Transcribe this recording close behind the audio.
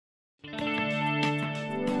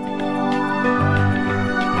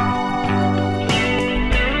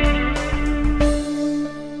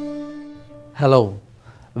Hello,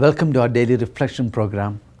 welcome to our daily reflection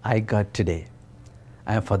program, iGod Today.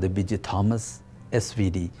 I am Father Biju Thomas,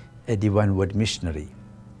 SVD, a Divine Word missionary.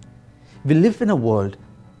 We live in a world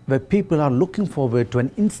where people are looking forward to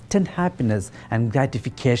an instant happiness and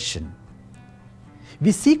gratification.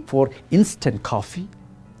 We seek for instant coffee,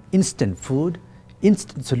 instant food,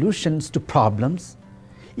 instant solutions to problems,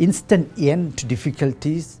 instant end to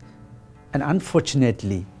difficulties, and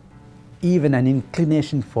unfortunately, even an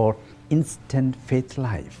inclination for instant faith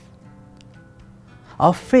life.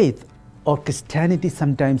 Our faith or Christianity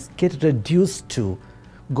sometimes gets reduced to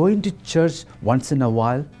going to church once in a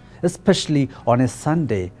while, especially on a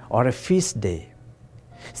Sunday or a feast day,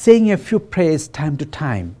 saying a few prayers time to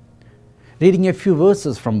time, reading a few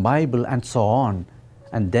verses from Bible and so on,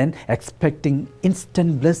 and then expecting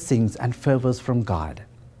instant blessings and favors from God.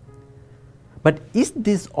 But is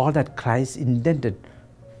this all that Christ intended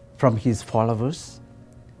from his followers?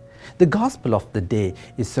 The gospel of the day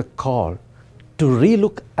is a call to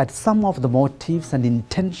relook at some of the motives and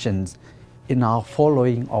intentions in our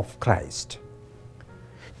following of Christ.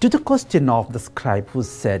 To the question of the scribe who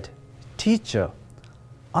said, "Teacher,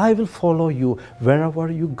 I will follow you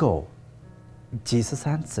wherever you go," Jesus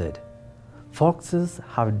answered, "Foxes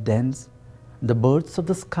have dens, the birds of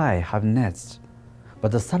the sky have nests,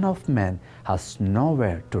 but the Son of Man has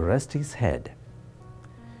nowhere to rest his head."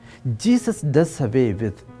 Jesus does away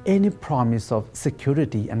with any promise of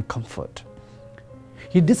security and comfort.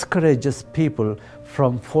 He discourages people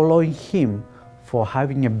from following him for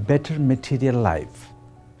having a better material life.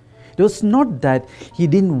 It was not that he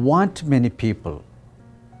didn't want many people,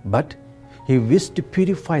 but he wished to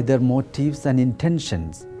purify their motives and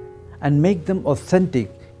intentions and make them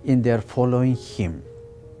authentic in their following him.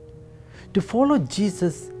 To follow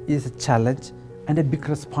Jesus is a challenge and a big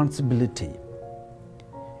responsibility.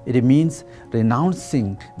 It means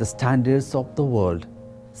renouncing the standards of the world,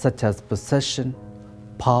 such as possession,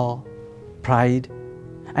 power, pride,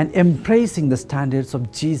 and embracing the standards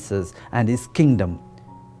of Jesus and his kingdom,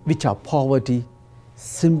 which are poverty,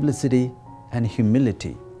 simplicity, and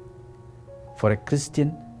humility. For a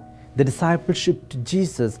Christian, the discipleship to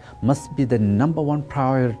Jesus must be the number one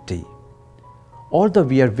priority. Although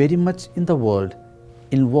we are very much in the world,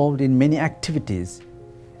 involved in many activities,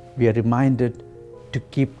 we are reminded to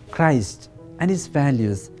keep Christ and his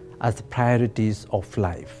values as the priorities of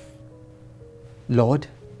life. Lord,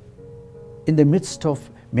 in the midst of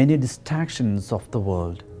many distractions of the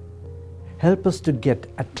world, help us to get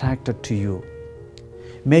attracted to you.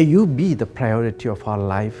 May you be the priority of our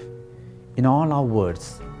life in all our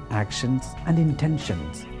words, actions, and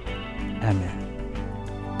intentions. Amen.